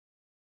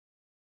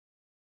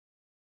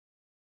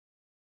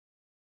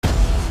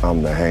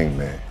I'm the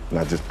hangman, and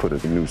I just put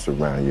a noose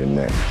around your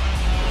neck.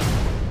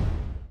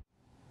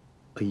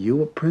 Are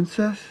you a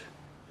princess?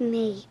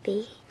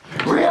 Maybe.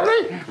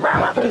 Really?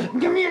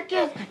 Give me a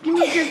kiss. Give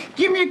me a kiss.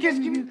 Give me a kiss.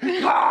 Give me a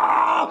kiss.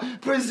 Oh,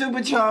 Prince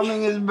Super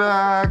Charming is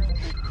back.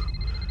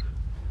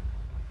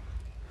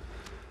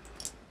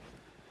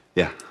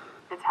 Yeah.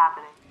 It's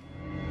happening.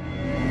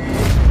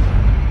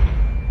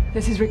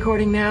 This is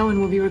recording now and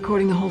we'll be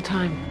recording the whole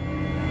time.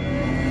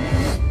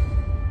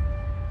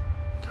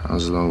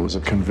 Oslo was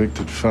a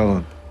convicted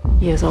felon.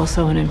 He is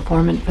also an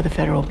informant for the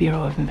Federal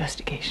Bureau of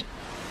Investigation.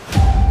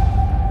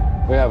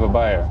 We have a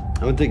buyer.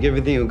 I would take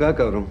everything you got,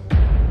 Gautam.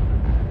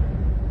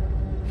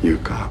 You're a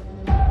cop.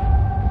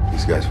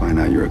 These guys find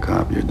out you're a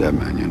cop, you're a dead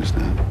man, you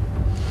understand?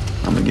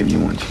 I'm gonna give you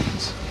one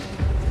chance.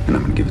 And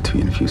I'm gonna give it to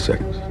you in a few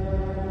seconds.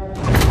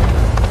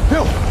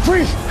 Bill,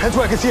 freeze! Heads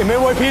where I can see him,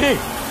 NYPD!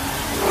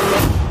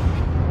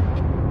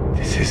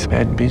 This is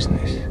bad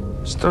business.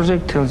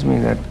 Stojek tells me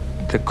that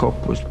the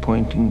cop was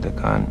pointing the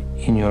gun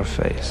in your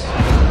face.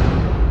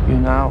 You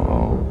now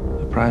owe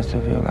the price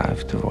of your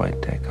life to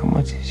Wojtek. How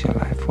much is your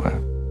life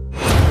worth?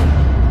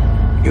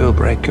 You'll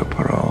break your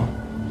parole.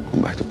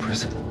 Go back to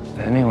prison.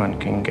 Anyone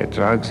can get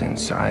drugs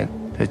inside.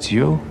 That's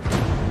you.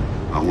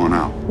 I want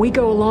out. We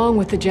go along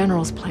with the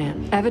General's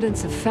plan.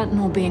 Evidence of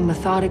fentanyl being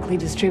methodically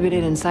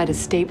distributed inside a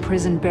state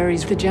prison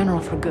buries the General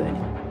for good.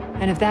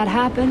 And if that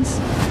happens,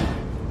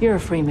 you're a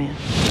free man.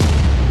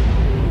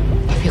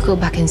 If you go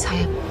back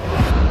inside,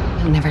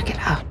 you'll never get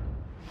out.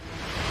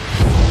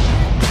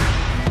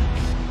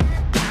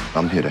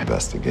 I'm here to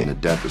investigate the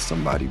death of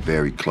somebody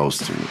very close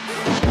to me.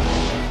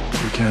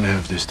 We can't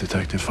have this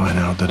detective find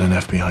out that an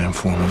FBI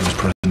informant was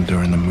present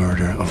during the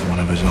murder of one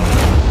of his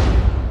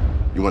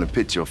own. You want to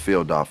pit your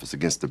field office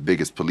against the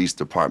biggest police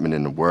department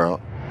in the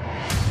world?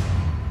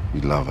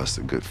 You love us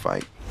a good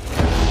fight.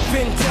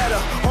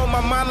 Vendetta on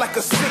my mind like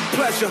a sick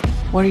pleasure.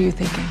 What are you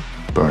thinking?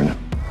 Burn him.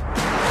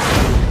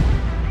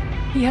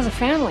 He has a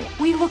family.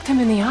 We looked him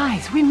in the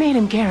eyes. We made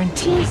him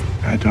guarantees.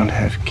 I don't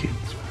have kids.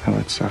 I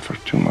would suffer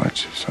too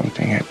much if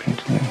something happened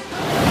to them.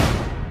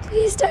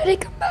 Please try to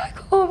come back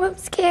home. I'm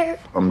scared.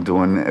 I'm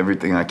doing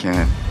everything I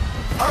can.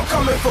 I'm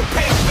coming for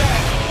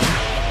payback.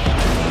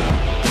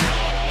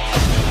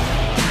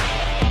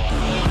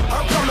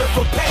 I'm coming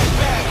for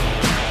payback.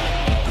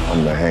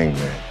 I'm the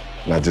hangman,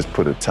 and I just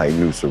put a tight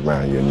noose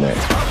around your neck.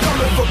 I'm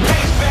coming for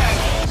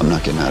payback. I'm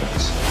not getting out of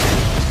this.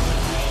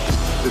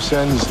 This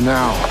ends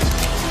now.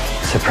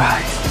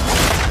 Surprise.